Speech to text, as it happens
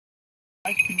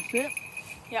see it?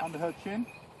 Yep. Under her chin.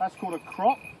 That's called a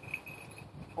crop.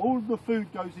 All of the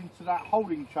food goes into that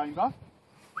holding chamber.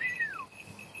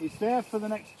 It's there for the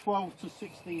next 12 to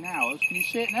 16 hours. Can you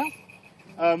see it now?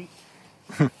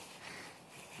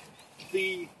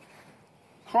 The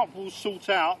crop will sort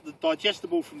out the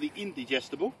digestible from the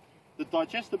indigestible. The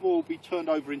digestible will be turned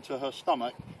over into her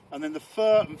stomach, and then the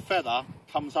fur and feather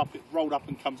comes up, it's rolled up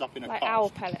and comes up in a like cast. owl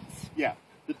pellets. Yeah.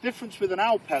 The difference with an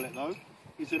owl pellet though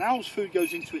is an owl's food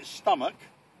goes into its stomach,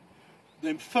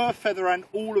 then fur, feather and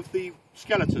all of the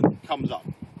skeleton comes up.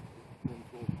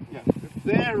 Yeah.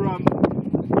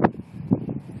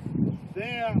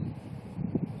 Their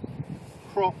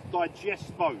crop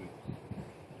digests bone.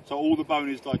 So all the bone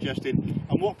is digested,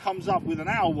 and what comes up with an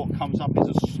owl, what comes up is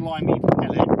a slimy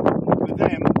pellet. With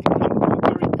them, it comes up a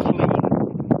very clean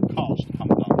cast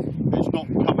comes up. It's not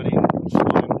covered in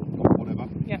slime or whatever.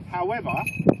 Yep. However,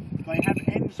 they have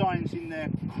enzymes in their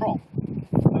crop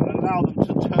that allow them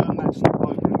to turn that stuff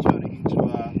over and turn it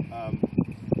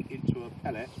into a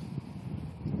pellet,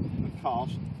 a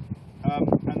cast,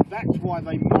 and that's why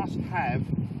they must have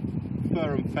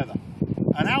fur and feather.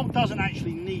 An owl doesn't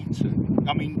actually need to.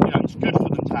 I mean, you know, it's good for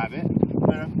them to have it,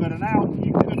 but an owl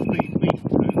you could feed beef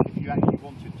to if you actually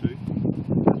wanted to.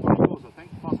 That's one of yours, I think.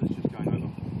 Buzzer's just going over.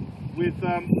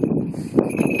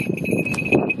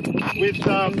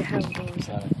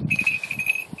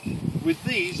 With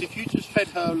these, if you just fed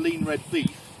her lean red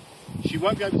beef, she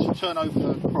won't be able to turn over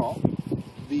her crop.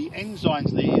 The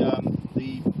enzymes,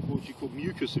 the what you call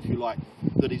mucus, if you like,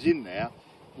 that is in there,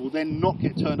 will then not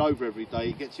get turned over every day.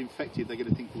 It gets infected, they get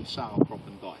a thing called sauerkraut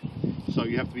and die. So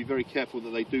you have to be very careful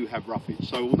that they do have roughage.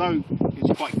 So although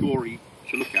it's quite gory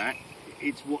to look at,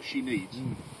 it's what she needs.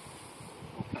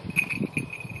 Okay.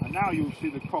 And now you'll see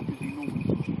the crop is enormous.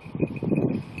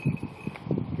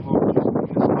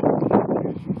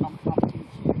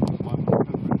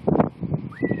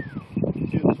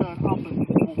 She'll turn up and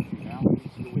walk you now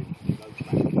into the wind. It goes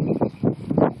back.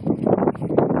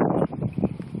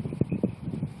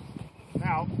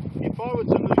 Now, if I were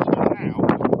to lose her now,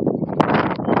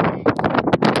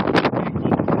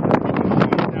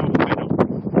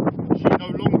 she no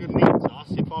longer needs us.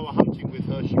 If I were hunting with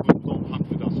her, she would not hunt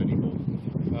with us anymore.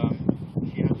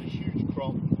 She has a huge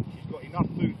crop. She's got enough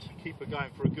food to keep her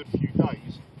going for a good few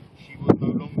days. She would no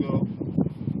longer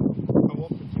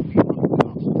cooperatively hunt with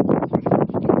us.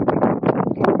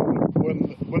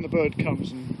 When the bird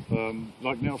comes and,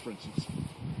 like now for instance,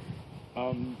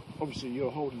 obviously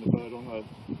you're holding the bird on her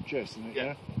chest, isn't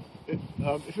it?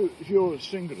 Yeah. If you're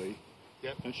singly,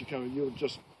 Yep. and she comes, you'll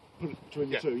just put it between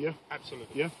the two, yeah?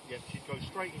 Absolutely. Yeah? Yeah, she'd go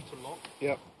straight into lock,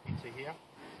 Yeah. into here.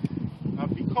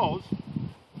 Because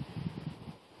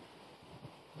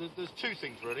there's two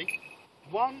things really.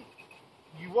 One,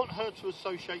 you want her to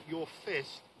associate your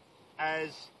fist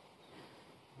as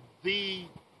the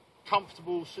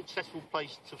comfortable, successful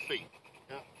place to feed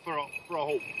for a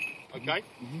hawk. Okay?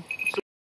 Mm-hmm. So